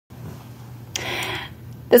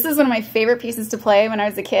This is one of my favorite pieces to play when I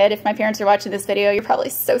was a kid. If my parents are watching this video, you're probably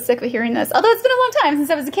so sick of hearing this. Although it's been a long time since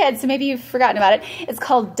I was a kid, so maybe you've forgotten about it. It's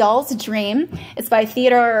called Doll's Dream. It's by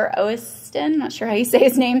Theodore Oesten. Not sure how you say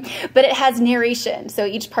his name, but it has narration. So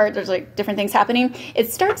each part, there's like different things happening.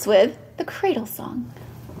 It starts with the cradle song.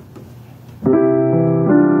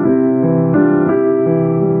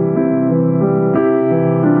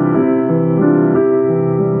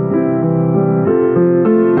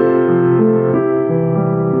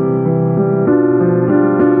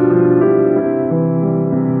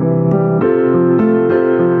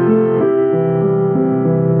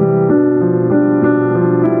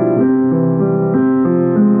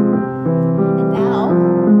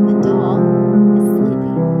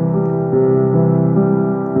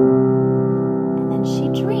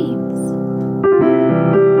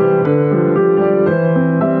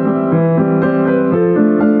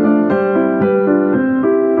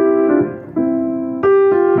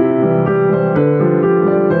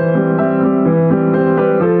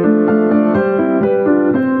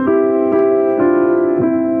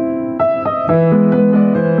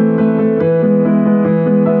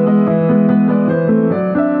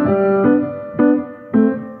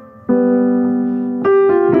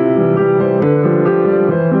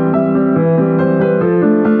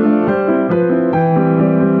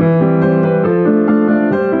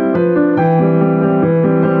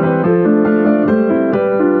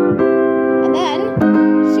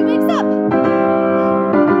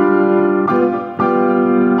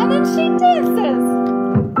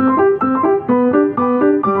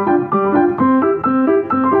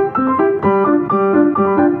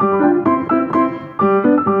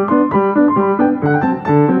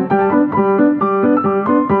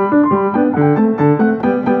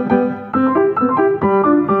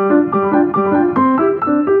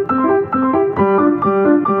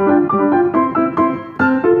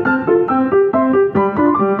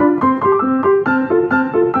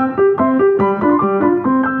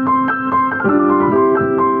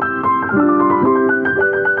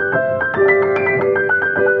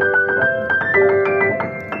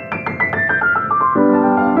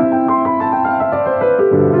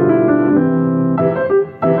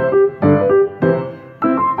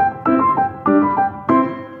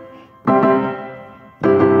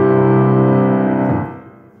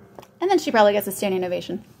 And then she probably gets a standing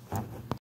ovation.